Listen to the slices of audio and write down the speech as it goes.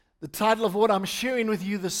The title of what I'm sharing with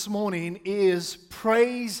you this morning is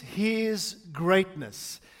Praise His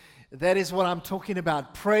Greatness. That is what I'm talking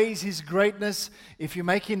about. Praise His greatness. If you're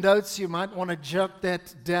making notes, you might want to jot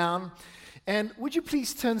that down. And would you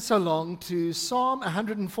please turn so long to Psalm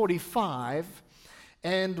 145,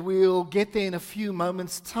 and we'll get there in a few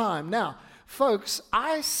moments' time. Now, folks,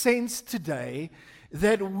 I sense today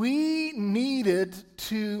that we needed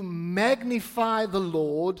to magnify the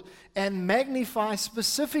Lord and magnify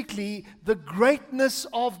specifically the greatness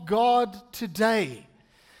of God today.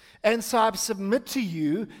 And so I submit to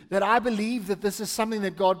you that I believe that this is something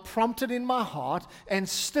that God prompted in my heart and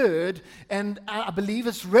stirred, and I believe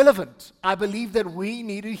it's relevant. I believe that we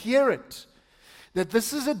need to hear it. That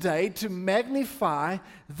this is a day to magnify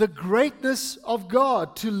the greatness of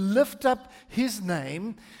God, to lift up His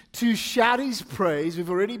name, to shout His praise. We've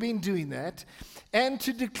already been doing that. And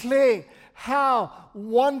to declare how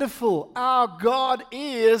wonderful our God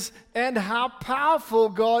is and how powerful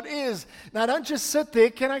God is. Now, don't just sit there.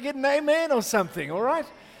 Can I get an amen or something, all right?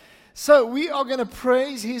 So we are going to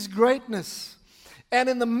praise His greatness. And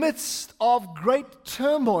in the midst of great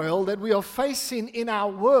turmoil that we are facing in our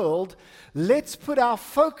world, let's put our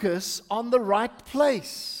focus on the right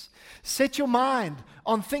place. Set your mind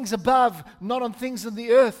on things above, not on things in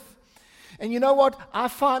the earth. And you know what? I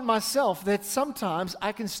find myself that sometimes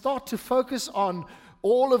I can start to focus on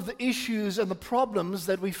all of the issues and the problems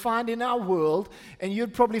that we find in our world, and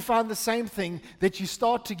you'd probably find the same thing, that you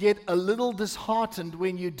start to get a little disheartened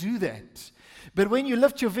when you do that. But when you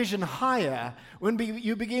lift your vision higher, when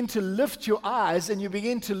you begin to lift your eyes and you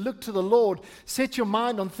begin to look to the Lord, set your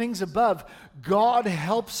mind on things above, God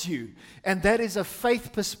helps you. And that is a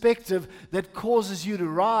faith perspective that causes you to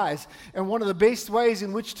rise. And one of the best ways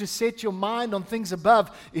in which to set your mind on things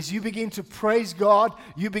above is you begin to praise God,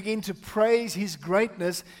 you begin to praise His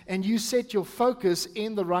greatness, and you set your focus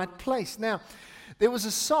in the right place. Now, there was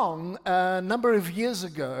a song a number of years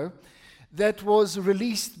ago that was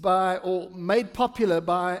released by, or made popular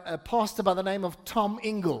by, a pastor by the name of Tom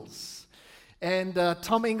Ingalls. And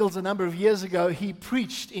Tom Ingalls, a number of years ago, he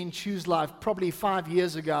preached in Choose Life, probably 5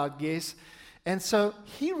 years ago, I guess. And so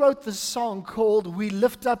he wrote this song called We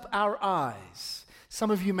Lift Up Our Eyes. Some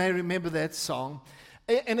of you may remember that song.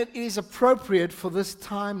 And it is appropriate for this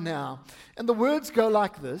time now. And the words go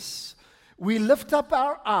like this: we lift up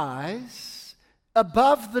our eyes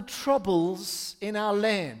above the troubles in our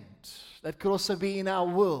land. That could also be in our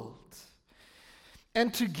world.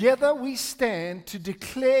 And together we stand to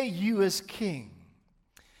declare you as King.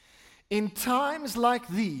 In times like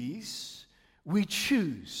these, we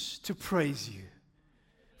choose to praise you.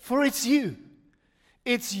 For it's you.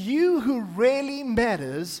 It's you who really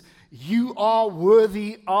matters. You are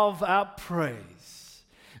worthy of our praise.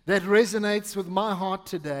 That resonates with my heart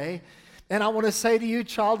today. And I want to say to you,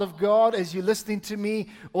 child of God, as you're listening to me,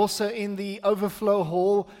 also in the overflow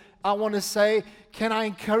hall, I want to say, can I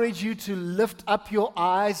encourage you to lift up your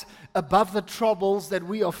eyes above the troubles that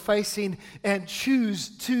we are facing and choose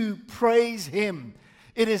to praise Him?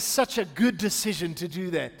 It is such a good decision to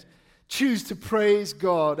do that. Choose to praise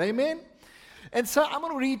God. Amen? And so I'm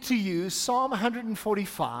going to read to you Psalm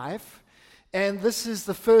 145, and this is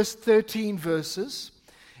the first 13 verses.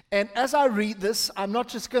 And as I read this, I'm not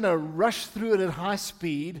just going to rush through it at high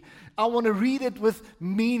speed. I want to read it with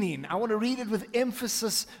meaning. I want to read it with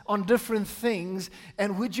emphasis on different things.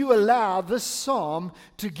 And would you allow this psalm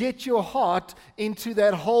to get your heart into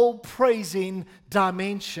that whole praising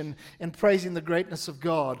dimension and praising the greatness of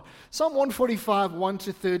God? Psalm 145, 1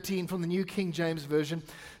 to 13 from the New King James Version.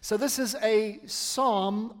 So this is a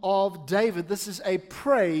psalm of David. This is a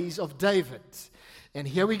praise of David. And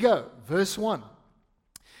here we go. Verse 1.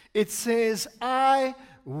 It says, I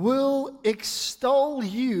will extol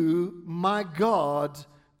you, my God,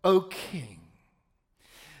 O King.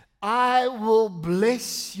 I will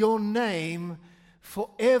bless your name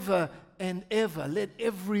forever and ever. Let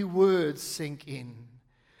every word sink in.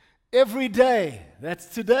 Every day, that's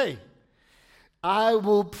today, I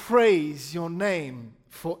will praise your name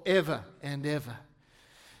forever and ever.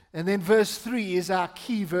 And then verse 3 is our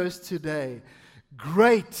key verse today.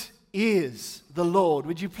 Great is the Lord.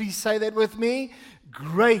 Would you please say that with me?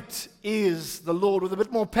 Great is the Lord. With a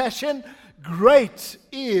bit more passion. Great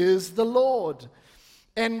is the Lord,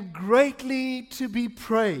 and greatly to be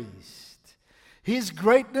praised. His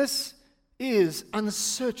greatness is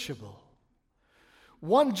unsearchable.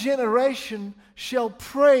 One generation shall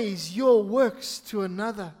praise your works to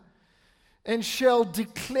another, and shall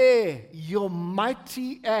declare your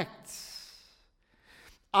mighty acts.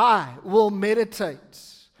 I will meditate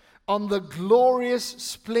on the glorious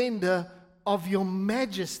splendor of your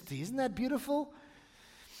majesty. Isn't that beautiful?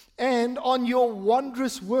 and on your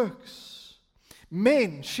wondrous works.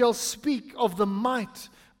 Men shall speak of the might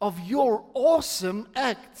of your awesome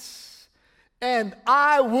acts, and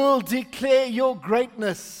I will declare your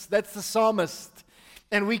greatness. That's the psalmist.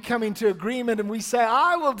 And we come into agreement and we say,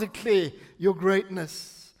 I will declare your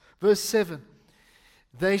greatness. Verse 7,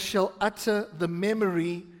 they shall utter the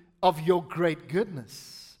memory of your great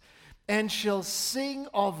goodness and shall sing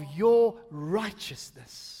of your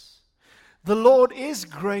righteousness. The Lord is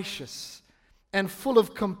gracious and full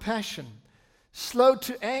of compassion, slow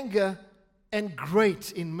to anger and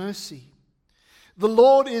great in mercy. The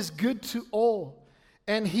Lord is good to all,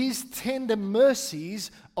 and his tender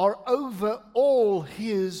mercies are over all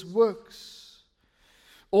his works.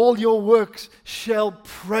 All your works shall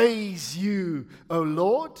praise you, O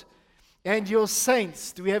Lord, and your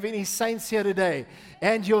saints. Do we have any saints here today?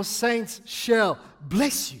 And your saints shall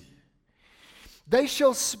bless you. They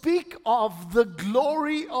shall speak of the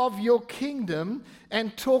glory of your kingdom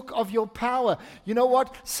and talk of your power. You know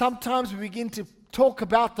what? Sometimes we begin to talk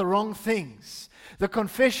about the wrong things. The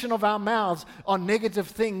confession of our mouths are negative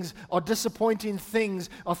things, are disappointing things,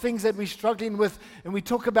 are things that we're struggling with, and we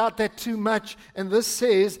talk about that too much. And this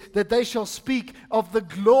says that they shall speak of the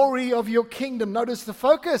glory of your kingdom. Notice the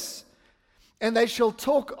focus. And they shall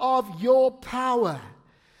talk of your power,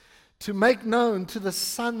 to make known to the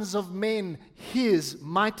sons of men his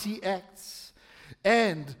mighty acts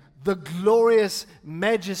and the glorious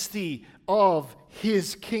majesty of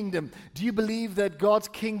his kingdom. Do you believe that God's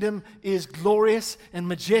kingdom is glorious and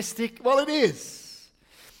majestic? Well, it is.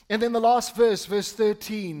 And then the last verse, verse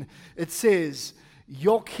 13, it says,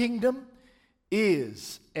 your kingdom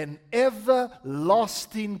is an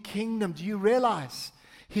everlasting kingdom. Do you realize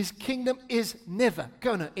his kingdom is never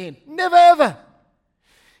going to end? Never ever.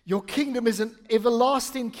 Your kingdom is an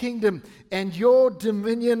everlasting kingdom, and your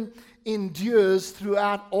dominion endures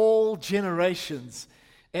throughout all generations.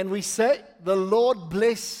 And we say, the Lord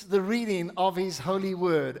bless the reading of his holy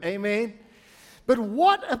word. Amen. But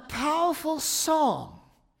what a powerful psalm.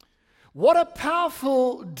 What a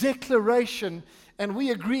powerful declaration. And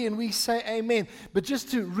we agree and we say amen. But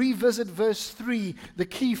just to revisit verse 3, the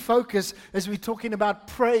key focus as we're talking about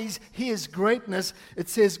praise, his greatness, it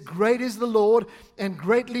says, great is the Lord and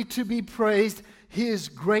greatly to be praised. His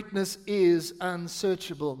greatness is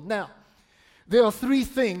unsearchable. Now, there are three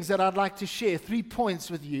things that I'd like to share, 3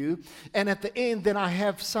 points with you. And at the end, then I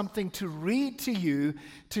have something to read to you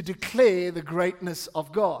to declare the greatness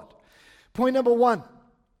of God. Point number 1.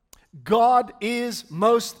 God is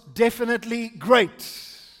most definitely great.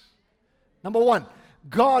 Number 1,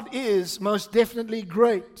 God is most definitely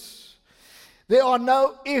great. There are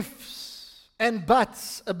no ifs and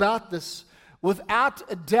buts about this. Without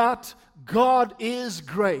a doubt, God is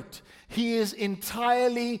great. He is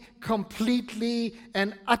entirely, completely,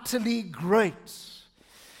 and utterly great.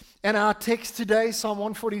 And our text today, Psalm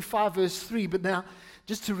 145, verse 3, but now,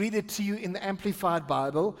 just to read it to you in the Amplified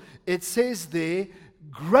Bible, it says there,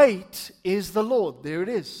 great is the Lord. There it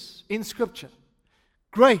is in Scripture.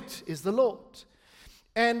 Great is the Lord,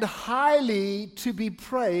 and highly to be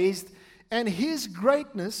praised, and his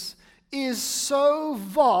greatness is so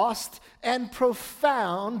vast and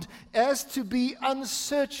profound as to be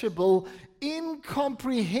unsearchable,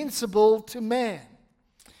 incomprehensible to man.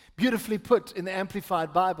 Beautifully put in the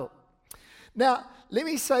Amplified Bible. Now, let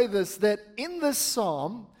me say this, that in this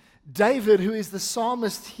psalm, David, who is the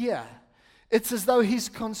psalmist here, it's as though he's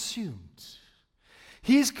consumed.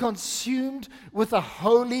 He's consumed with a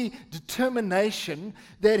holy determination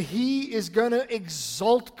that he is going to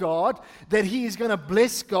exalt God, that he is going to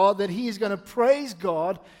bless God, that he is going to praise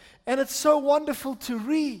God. And it's so wonderful to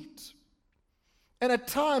read. And at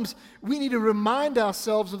times, we need to remind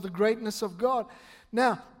ourselves of the greatness of God.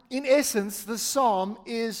 Now, in essence, the psalm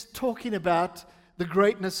is talking about the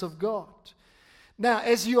greatness of God. Now,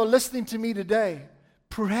 as you are listening to me today,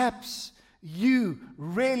 perhaps you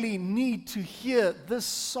really need to hear this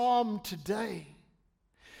psalm today.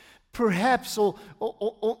 Perhaps,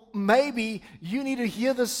 or maybe you need to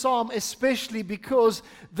hear this psalm especially because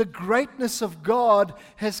the greatness of God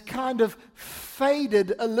has kind of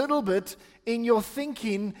faded a little bit in your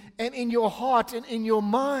thinking and in your heart and in your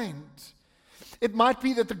mind. It might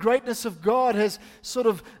be that the greatness of God has sort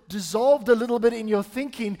of dissolved a little bit in your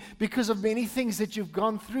thinking because of many things that you've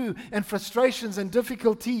gone through and frustrations and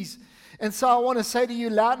difficulties. And so I want to say to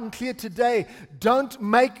you loud and clear today, don't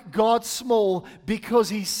make God small because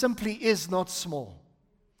he simply is not small.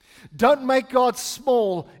 Don't make God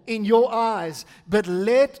small in your eyes, but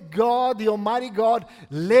let God, the Almighty God,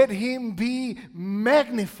 let him be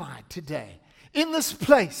magnified today in this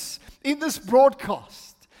place, in this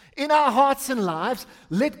broadcast. In our hearts and lives,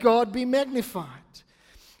 let God be magnified.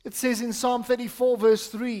 It says in Psalm 34, verse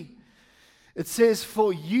 3, it says,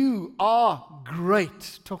 "For you are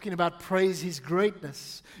great," talking about praise His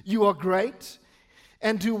greatness. "You are great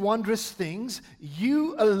and do wondrous things.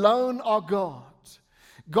 You alone are God."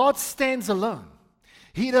 God stands alone.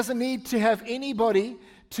 He doesn't need to have anybody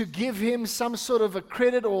to give Him some sort of a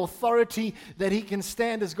credit or authority that He can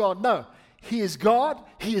stand as God. No, He is God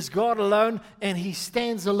alone, and He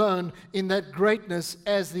stands alone in that greatness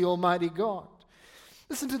as the Almighty God.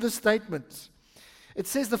 Listen to this statement. It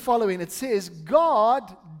says the following. It says,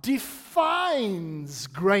 God defines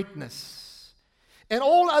greatness, and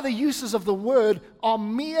all other uses of the word are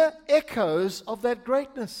mere echoes of that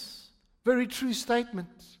greatness. Very true statement.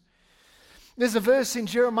 There's a verse in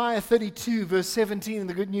Jeremiah 32, verse 17 in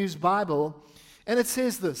the Good News Bible, and it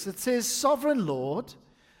says this. It says, "Sovereign Lord,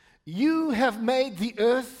 you have made the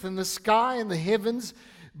earth and the sky and the heavens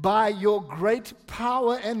by your great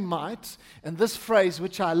power and might." And this phrase,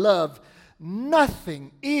 which I love,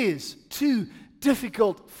 "Nothing is too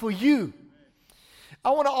difficult for you."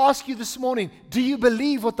 I want to ask you this morning, do you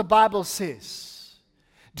believe what the Bible says?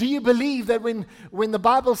 Do you believe that when the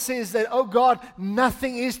Bible says that, oh God,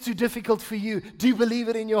 nothing is too difficult for you, do you believe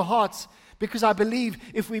it in your hearts? Because I believe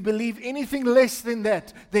if we believe anything less than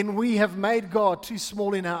that, then we have made God too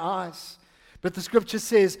small in our eyes. But the scripture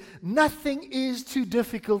says, nothing is too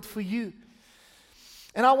difficult for you.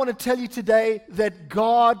 And I want to tell you today that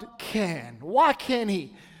God can. Why can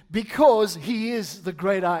He? Because He is the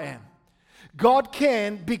great I am. God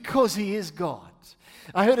can because He is God.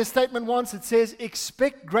 I heard a statement once that says,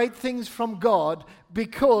 expect great things from God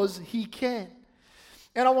because He can.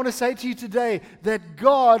 And I want to say to you today that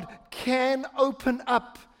God can open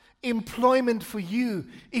up employment for you.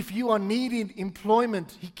 If you are needing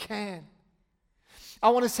employment, He can. I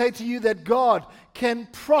want to say to you that God can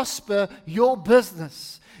prosper your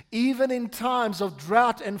business, even in times of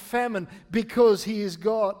drought and famine, because He is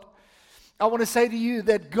God. I want to say to you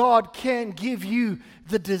that God can give you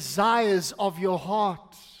the desires of your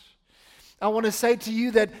heart. I want to say to you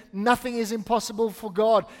that nothing is impossible for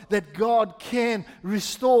God, that God can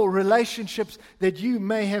restore relationships that you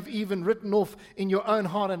may have even written off in your own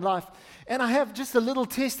heart and life. And I have just a little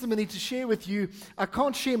testimony to share with you. I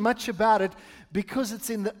can't share much about it because it's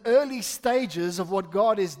in the early stages of what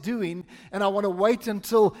God is doing, and I want to wait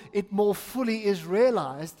until it more fully is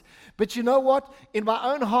realized. But you know what? In my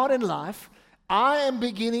own heart and life, I am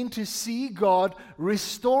beginning to see God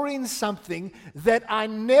restoring something that I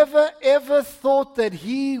never ever thought that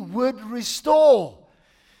He would restore.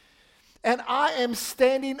 And I am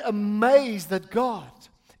standing amazed at God.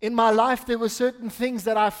 In my life, there were certain things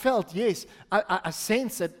that I felt, yes, I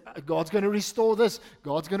sense that God's going to restore this,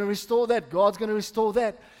 God's going to restore that, God's going to restore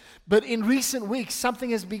that. But in recent weeks,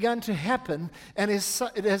 something has begun to happen, and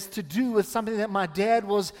it has to do with something that my dad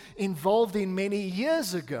was involved in many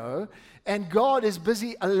years ago. And God is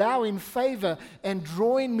busy allowing favor and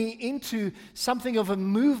drawing me into something of a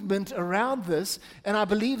movement around this. And I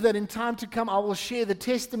believe that in time to come, I will share the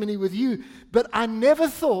testimony with you. But I never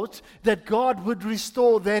thought that God would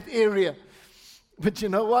restore that area. But you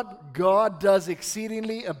know what? God does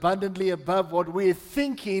exceedingly abundantly above what we're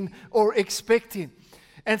thinking or expecting.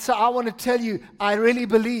 And so I want to tell you, I really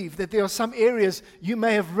believe that there are some areas you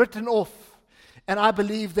may have written off. And I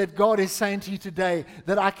believe that God is saying to you today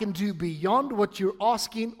that I can do beyond what you're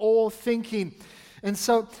asking or thinking. And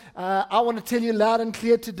so I want to tell you loud and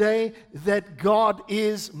clear today that God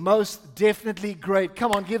is most definitely great.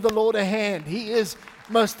 Come on, give the Lord a hand. He is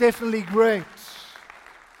most definitely great.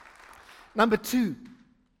 Number 2,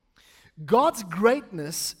 God's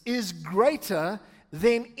greatness is greater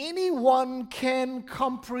than anyone can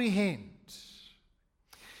comprehend.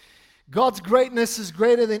 God's greatness is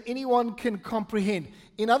greater than anyone can comprehend.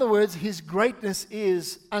 In other words, His greatness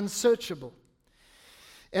is unsearchable.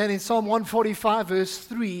 And in Psalm 145, verse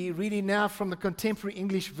 3, reading now from the Contemporary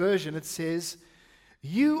English Version, it says,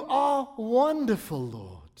 "You are wonderful,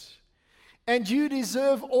 Lord, and you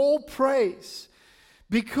deserve all praise,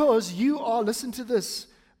 because you are," listen to this,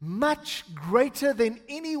 "much greater than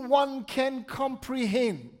anyone can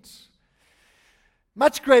comprehend."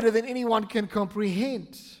 Much greater than anyone can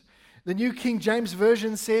comprehend. The New King James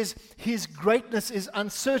Version says His greatness is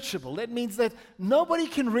unsearchable. That means that nobody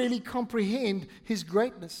can really comprehend His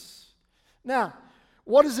greatness. Now,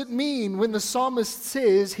 what does it mean when the psalmist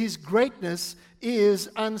says His greatness is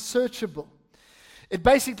unsearchable? It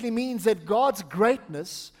basically means that God's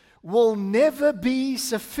greatness will never be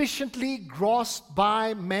sufficiently grasped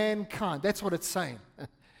by mankind. That's what it's saying.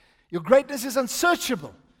 Your greatness is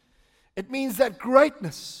unsearchable. It means that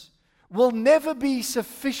greatness will never be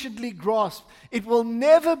sufficiently grasped. It will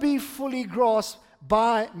never be fully grasped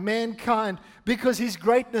by mankind because His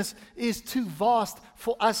greatness is too vast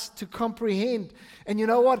for us to comprehend. And you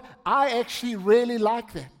know what? I actually really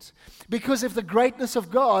like that. Because if the greatness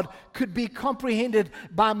of God could be comprehended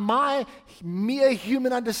by my mere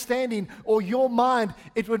human understanding or your mind,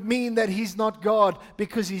 it would mean that He's not God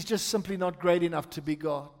because He's just simply not great enough to be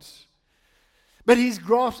God. But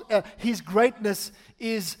His greatness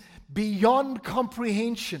is beyond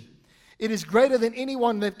comprehension. It is greater than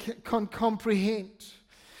anyone that can comprehend.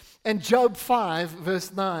 And Job 5,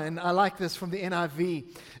 verse 9, I like this from the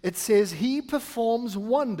NIV. It says, He performs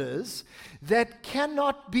wonders that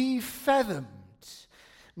cannot be fathomed.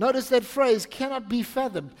 Notice that phrase, cannot be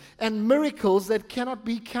fathomed. And miracles that cannot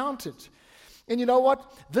be counted. And you know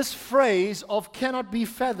what? This phrase of cannot be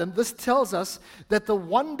fathomed, this tells us that the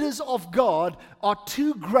wonders of God are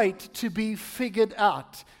too great to be figured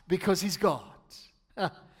out because He's God.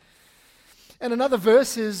 And another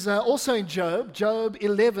verse is also in Job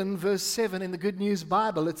 11, verse 7 in the Good News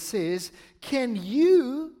Bible. It says, Can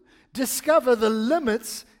you discover the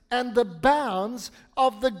limits and the bounds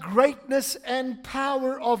of the greatness and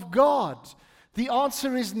power of God? The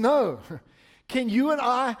answer is no. Can you and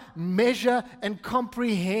I measure and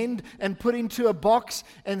comprehend and put into a box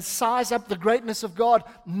and size up the greatness of God?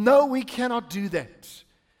 No, we cannot do that.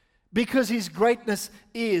 Because His greatness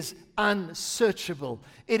is unsearchable.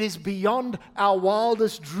 It is beyond our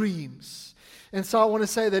wildest dreams. And so I want to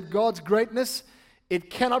say that God's greatness, it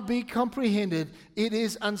cannot be comprehended. It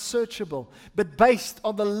is unsearchable. But based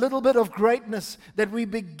on the little bit of greatness that we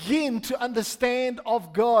begin to understand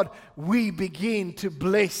of God, we begin to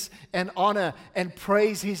bless and honor and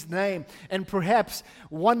praise His name. And perhaps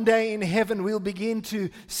one day in heaven we'll begin to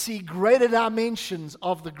see greater dimensions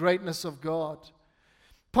of the greatness of God.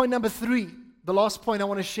 Point number 3, the last point I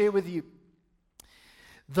want to share with you.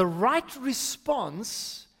 The right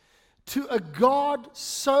response to a God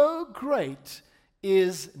so great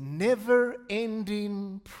is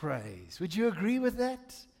never-ending praise. Would you agree with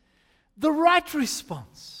that? The right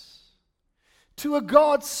response to a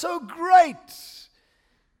God so great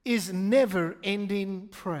is never-ending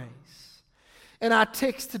praise. And our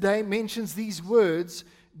text today mentions these words,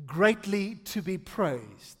 greatly to be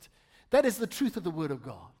praised. That is the truth of the Word of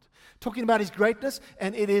God. Talking about His greatness,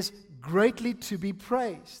 and it is greatly to be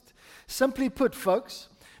praised. Simply put, folks,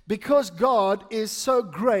 because God is so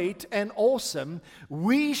great and awesome,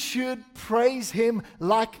 we should praise Him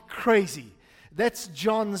like crazy. That's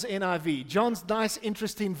John's NIV. John's nice,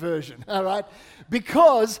 interesting version, all right?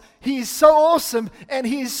 Because He is so awesome and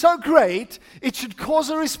He is so great, it should cause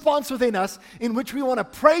a response within us in which we want to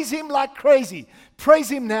praise Him like crazy.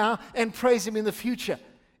 Praise Him now and praise Him in the future.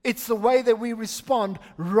 It's the way that we respond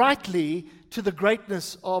rightly to the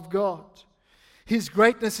greatness of God. His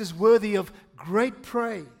greatness is worthy of great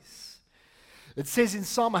praise. It says in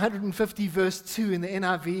Psalm 150 verse 2 in the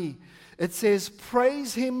NIV, it says,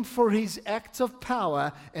 praise Him for His acts of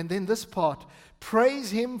power, and then this part,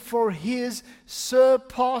 praise Him for His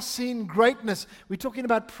surpassing greatness. We're talking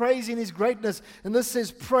about praising His greatness, and this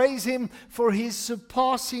says, praise Him for His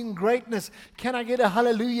surpassing greatness. Can I get a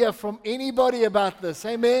hallelujah from anybody about this?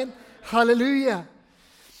 Amen? Hallelujah.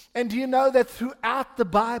 And do you know that throughout the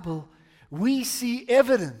Bible, we see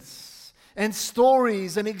evidence and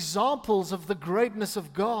stories and examples of the greatness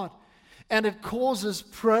of God, and it causes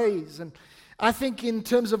praise. And I think in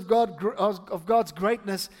terms of God's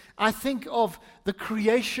greatness, I think of the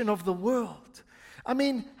creation of the world. I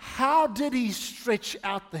mean, how did He stretch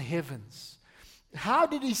out the heavens? How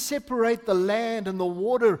did He separate the land and the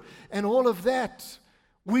water and all of that?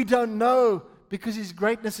 We don't know, because His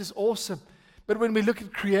greatness is awesome. But when we look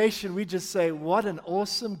at creation, we just say, what an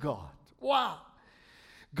awesome God. Wow.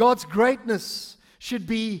 God's greatness should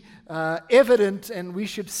be evident, and we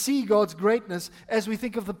should see God's greatness as we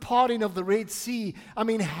think of the parting of the Red Sea. I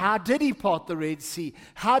mean, how did He part the Red Sea?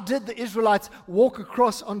 How did the Israelites walk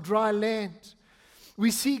across on dry land?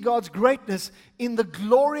 We see God's greatness in the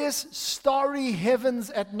glorious starry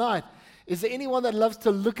heavens at night. Is there anyone that loves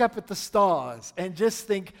to look up at the stars and just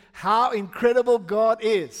think how incredible God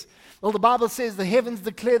is? Well, the Bible says the heavens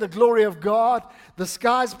declare the glory of God. The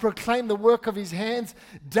skies proclaim the work of His hands.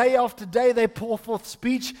 Day after day they pour forth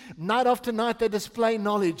speech. Night after night they display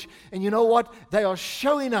knowledge. And you know what? They are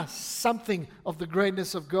showing us something of the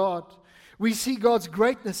greatness of God. We see God's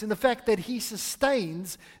greatness in the fact that He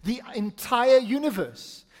sustains the entire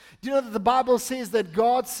universe. Do you know that the Bible says that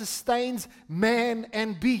God sustains man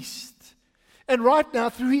and beast? And right now,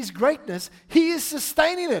 through His greatness, He is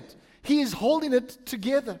sustaining it. He is holding it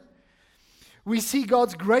together. We see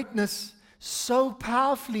God's greatness so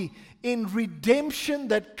powerfully in redemption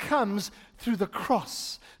that comes through the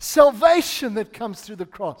cross, salvation that comes through the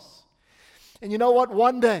cross. And you know what?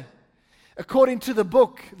 One day, according to the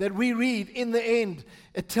book that we read, in the end,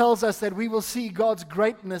 it tells us that we will see God's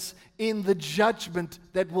greatness in the judgment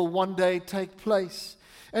that will one day take place.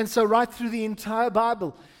 And so right through the entire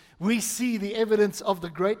Bible, we see the evidence of the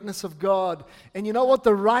greatness of God. And you know what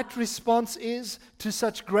the right response is to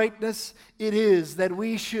such greatness? It is that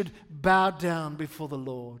we should bow down before the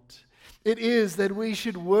Lord. It is that we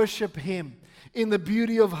should worship Him in the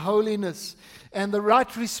beauty of holiness. And the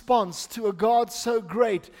right response to a God so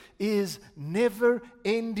great is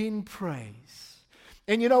never-ending praise.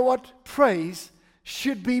 And you know what? Praise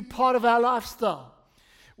should be part of our lifestyle.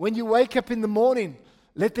 When you wake up in the morning,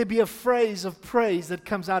 let there be a phrase of praise that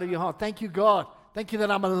comes out of your heart. Thank you, God. Thank you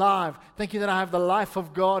that I'm alive. Thank you that I have the life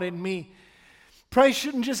of God in me. Praise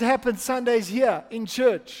shouldn't just happen Sundays here in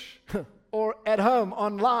church or at home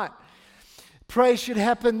online. Praise should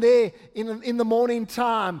happen there in the morning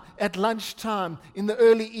time, at lunchtime, in the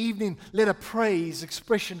early evening. Let a praise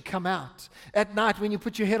expression come out. At night when you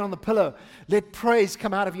put your head on the pillow, let praise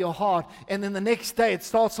come out of your heart. And then the next day it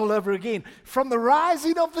starts all over again. From the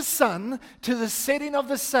rising of the sun to the setting of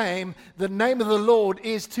the same, the name of the Lord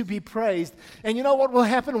is to be praised. And you know what will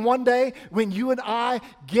happen one day when you and I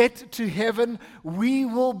get to heaven? We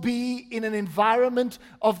will be in an environment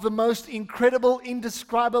of the most incredible,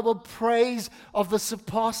 indescribable praise of the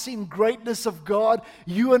surpassing greatness of God.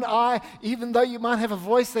 You and I, even though you might have a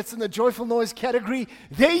voice that's in the joyful noise category,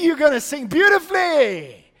 there you're going to sing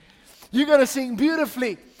beautifully. You're going to sing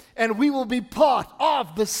beautifully. And we will be part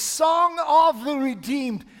of the song of the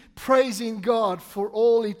redeemed, praising God for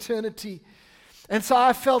all eternity. And so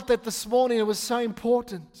I felt that this morning it was so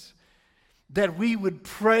important that we would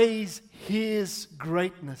praise His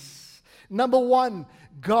greatness. Number one,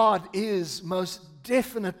 God is most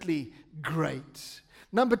definitely great.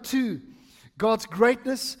 Number two, God's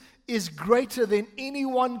greatness is greater than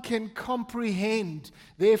anyone can comprehend.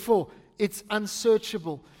 Therefore, it's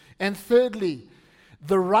unsearchable. And thirdly,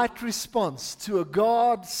 the right response to a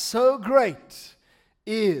God so great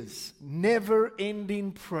is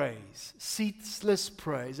never-ending praise, ceaseless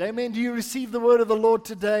praise. Amen. Do you receive the word of the Lord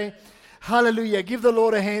today? Hallelujah. Give the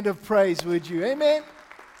Lord a hand of praise, would you? Amen.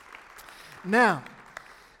 Now,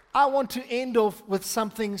 I want to end off with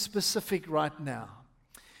something specific right now.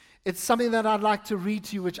 It's something that I'd like to read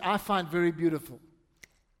to you, which I find very beautiful.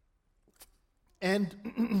 And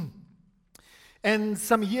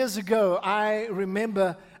some years ago, I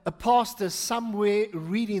remember a pastor somewhere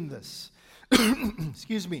reading this.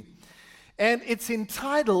 Excuse me. And it's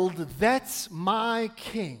entitled, "That's My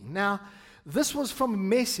King." Now, this was from a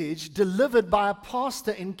message delivered by a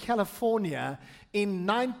pastor in California in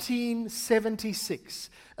 1976,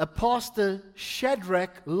 a pastor,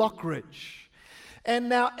 Shadrach Lockridge. And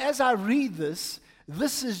now, as I read this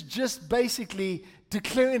is just basically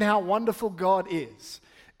declaring how wonderful God is.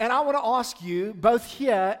 And I want to ask you, both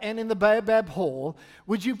here and in the Baobab Hall,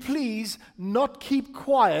 would you please not keep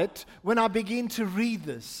quiet when I begin to read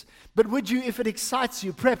this? But would you, if it excites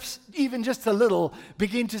you, perhaps even just a little,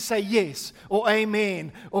 begin to say yes or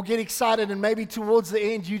amen or get excited, and maybe towards the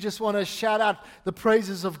end you just want to shout out the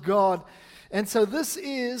praises of God. And so this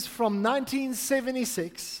is from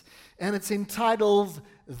 1976, and it's entitled,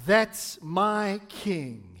 "That's My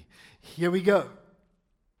King." Here we go.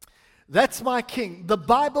 That's my King. The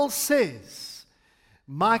Bible says,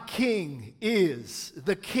 my King is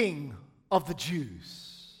the King of the Jews.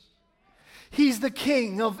 He's the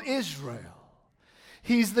King of Israel.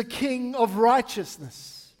 He's the King of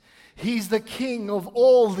righteousness. He's the King of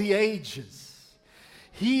all the ages.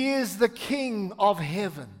 He is the King of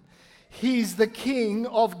heaven. He's the King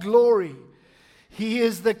of glory. He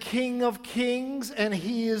is the King of kings, and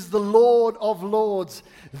He is the Lord of lords.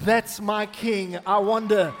 That's my King. I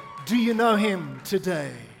wonder, do you know Him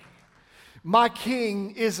today? My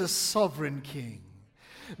King is a sovereign King.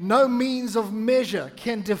 No means of measure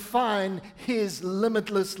can define His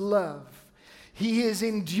limitless love. He is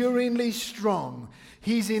enduringly strong.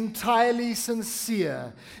 He's entirely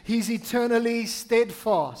sincere. He's eternally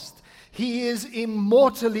steadfast. He is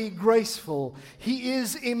immortally graceful. He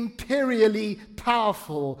is imperially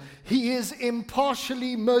powerful. He is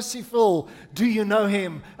impartially merciful. Do you know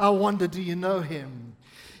Him? I wonder, do you know Him?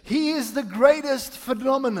 He is the greatest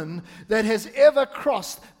phenomenon that has ever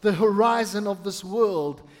crossed the horizon of this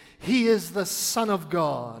world. He is the Son of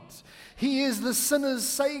God. He is the sinner's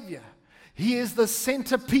Savior. He is the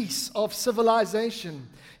centerpiece of civilization.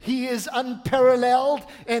 He is unparalleled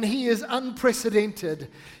and He is unprecedented.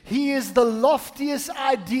 He is the loftiest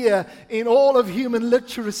idea in all of human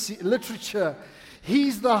literature.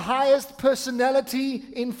 He's the highest personality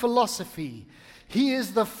in philosophy. He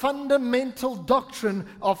is the fundamental doctrine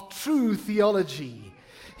of true theology.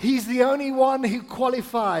 He's the only one who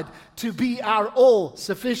qualified to be our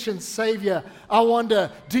all-sufficient Savior. I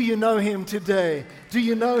wonder, do you know Him today? Do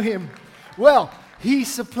you know Him? Well, He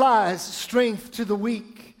supplies strength to the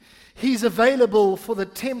weak. He's available for the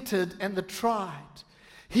tempted and the tried.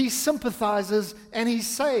 He sympathizes and He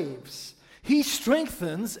saves. He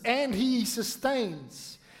strengthens and He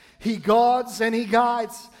sustains. He guards and He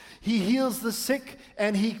guides. He heals the sick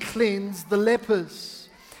and He cleanses the lepers.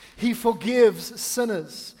 He forgives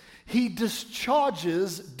sinners. He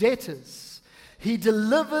discharges debtors. He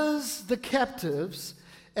delivers the captives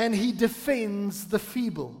and He defends the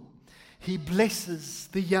feeble. He blesses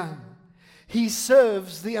the young. He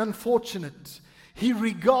serves the unfortunate. He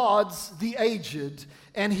regards the aged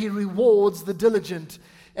and He rewards the diligent.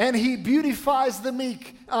 And He beautifies the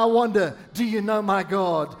meek. I wonder, do you know my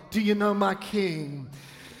God? Do you know my King?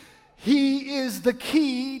 He is the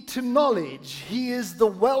key to knowledge. He is the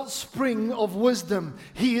wellspring of wisdom.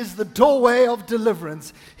 He is the doorway of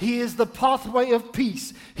deliverance. He is the pathway of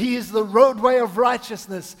peace. He is the roadway of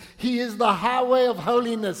righteousness. He is the highway of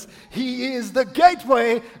holiness. He is the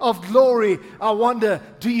gateway of glory. I wonder,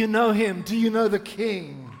 do you know Him? Do you know the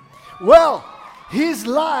King? Well, His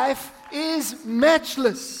life is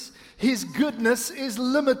matchless. His goodness is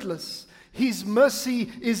limitless. His mercy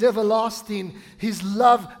is everlasting. His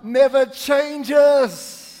love never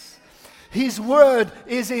changes. His word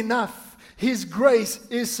is enough. His grace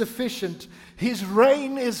is sufficient. His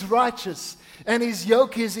reign is righteous. And His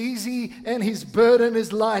yoke is easy and His burden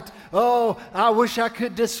is light. Oh, I wish I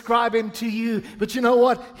could describe Him to you. But you know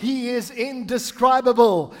what? He is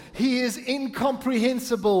indescribable. He is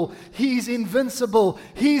incomprehensible. He's invincible.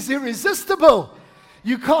 He's irresistible.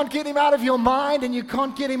 You can't get Him out of your mind and you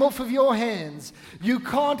can't get Him off of your hands. You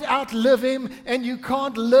can't outlive Him and you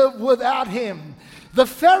can't live without Him. The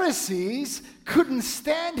Pharisees couldn't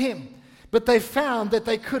stand Him, but they found that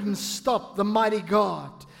they couldn't stop the mighty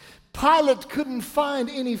God. Pilate couldn't find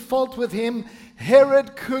any fault with Him.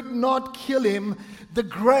 Herod could not kill Him. The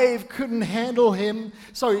grave couldn't handle Him.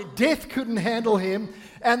 Death couldn't handle Him.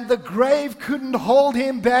 And the grave couldn't hold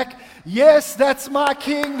Him back. Yes, that's my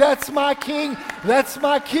King. That's my King. That's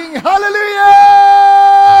my King. Hallelujah!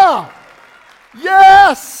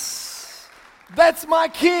 Yes! That's my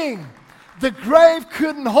King. The grave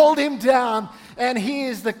couldn't hold Him down. And He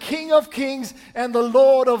is the King of kings and the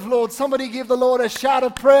Lord of lords. Somebody give the Lord a shout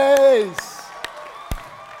of praise.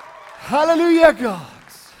 Hallelujah, God.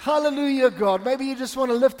 Hallelujah, God. Maybe you just want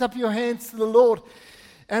to lift up your hands to the Lord.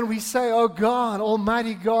 And we say, oh God,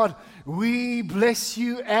 Almighty God, we bless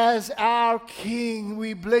You as our King.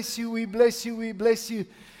 We bless You, we bless You, we bless You.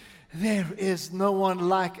 There is no one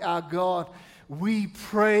like our God. We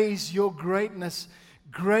praise Your greatness.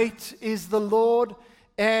 Great is the Lord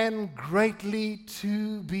and greatly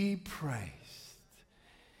to be praised.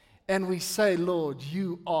 And we say, Lord,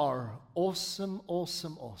 You are awesome,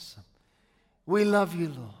 awesome, awesome. We love You,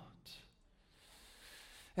 Lord.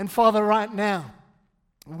 And Father, right now,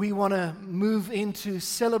 we want to move into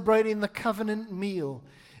celebrating the covenant meal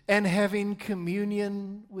and having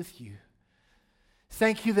communion with You.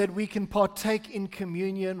 Thank You that we can partake in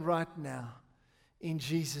communion right now. In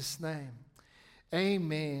Jesus' name.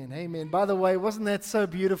 Amen. Amen. By the way, wasn't that so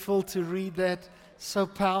beautiful to read that? So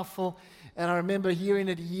powerful. And I remember hearing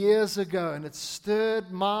it years ago, and it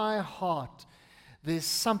stirred my heart. There's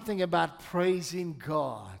something about praising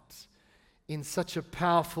God in such a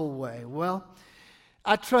powerful way. Well,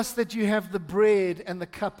 I trust that you have the bread and the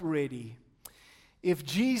cup ready. If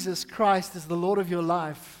Jesus Christ is the Lord of your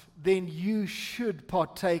life, then you should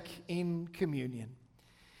partake in communion.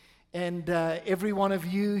 And every one of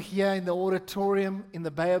you here in the auditorium, in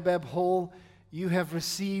the Baobab Hall, you have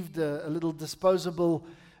received a little disposable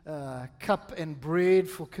cup and bread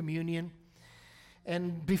for communion.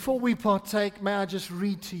 And before we partake, may I just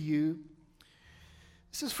read to you.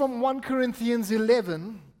 This is from 1 Corinthians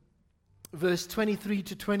 11, verse 23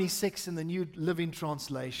 to 26 in the New Living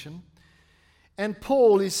Translation. And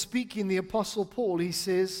Paul is speaking, the Apostle Paul. He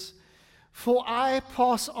says, "For I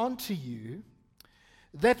pass on to you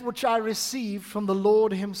that which I received from the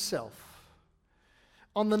Lord Himself.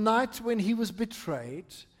 On the night when He was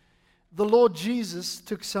betrayed, the Lord Jesus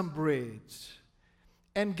took some bread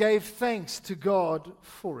and gave thanks to God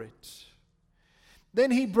for it.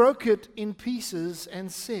 Then He broke it in pieces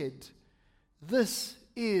and said, 'This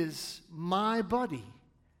is my body,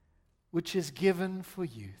 which is given for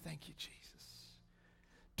you. Thank you, Jesus.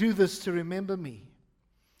 Do this to remember me.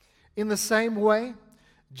 In the same way,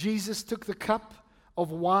 Jesus took the cup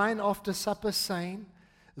of wine after supper, saying,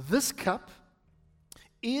 this cup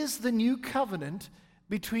is the new covenant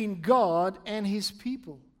between God and his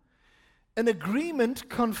people, an agreement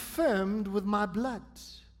confirmed with my blood.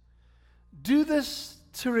 Do this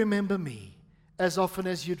to remember me as often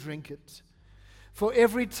as you drink it. For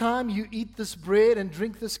every time you eat this bread and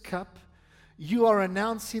drink this cup, you are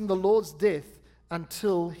announcing the Lord's death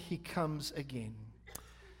until he comes again.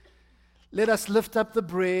 Let us lift up the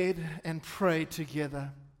bread and pray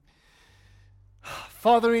together.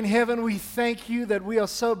 Father in heaven, we thank you that we are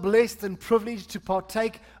so blessed and privileged to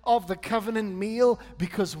partake of the covenant meal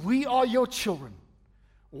because we are your children,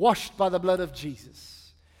 washed by the blood of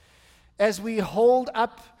Jesus. As we hold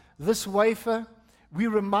up this wafer, we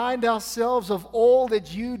remind ourselves of all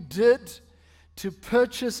that you did to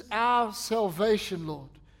purchase our salvation, Lord.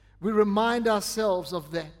 We remind ourselves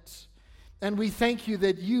of that. And we thank you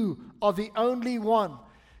that you are the only one,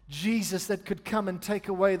 Jesus, that could come and take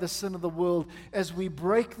away the sin of the world. As we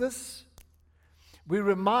break this, we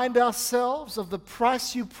remind ourselves of the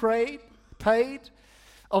price you paid,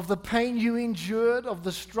 of the pain you endured, of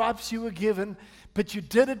the stripes you were given, but you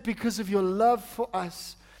did it because of your love for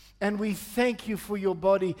us. And we thank you for your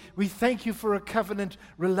body. We thank you for a covenant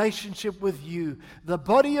relationship with you. The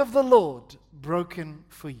body of the Lord broken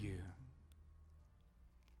for you.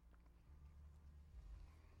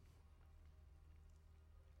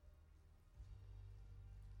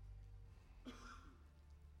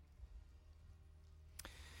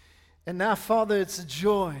 And now, Father, it's a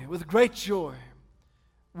joy, with great joy,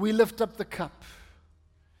 we lift up the cup.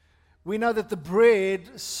 We know that the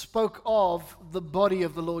bread spoke of the body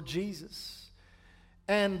of the Lord Jesus.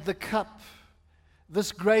 And the cup,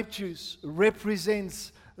 this grape juice,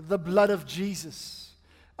 represents the blood of Jesus.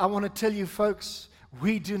 I want to tell you, folks,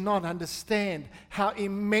 we do not understand how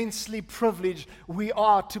immensely privileged we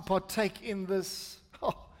are to partake in this.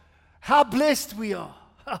 Oh, how blessed we are.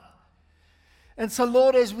 And so,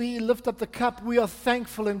 Lord, as we lift up the cup, we are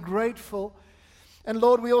thankful and grateful. And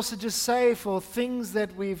Lord, we also just say for things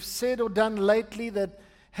that we've said or done lately that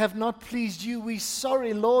have not pleased you, we're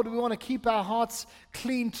sorry, Lord. We want to keep our hearts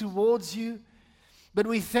clean towards you. But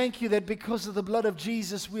we thank you that because of the blood of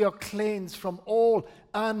Jesus, we are cleansed from all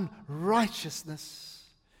unrighteousness.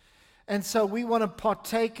 And so we want to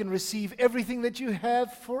partake and receive everything that you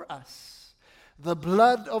have for us. The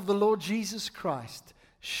blood of the Lord Jesus Christ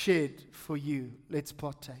shed for you. Let's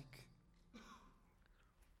partake.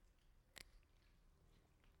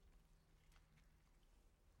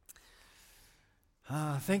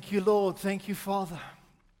 Thank you, Lord. Thank you, Father.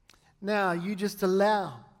 Now, you just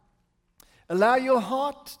allow your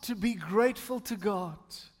heart to be grateful to God.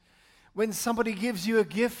 When somebody gives you a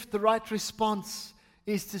gift, the right response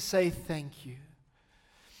is to say thank you.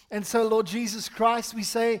 And so, Lord Jesus Christ, we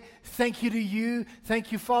say thank you to you.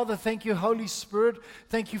 Thank you, Father. Thank you, Holy Spirit.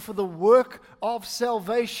 Thank you for the work of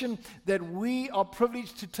salvation that we are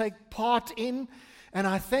privileged to take part in. And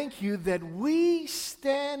I thank you that we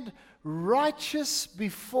stand righteous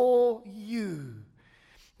before you.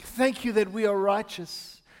 Thank you that we are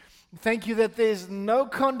righteous. Thank you that there's no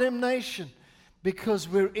condemnation because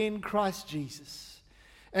we're in Christ Jesus.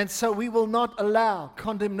 And so we will not allow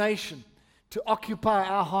condemnation to occupy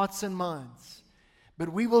our hearts and minds.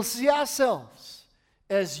 But we will see ourselves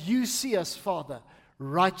as you see us, Father,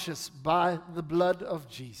 righteous by the blood of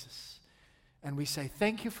Jesus. And we say,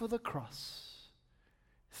 thank you for the cross.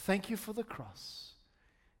 Thank you for the cross.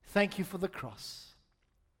 Thank you for the cross.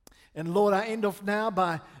 And Lord, I end off now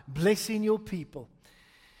by blessing your people.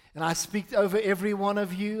 And I speak over every one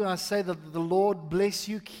of you. I say that the Lord bless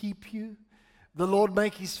you, keep you. The Lord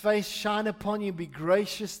make his face shine upon you, be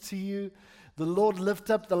gracious to you. The Lord lift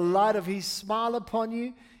up the light of his smile upon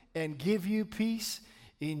you and give you peace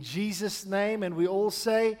in Jesus' name. And we all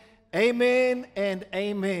say amen and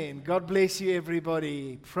amen. God bless you,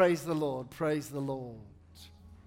 everybody. Praise the Lord. Praise the Lord.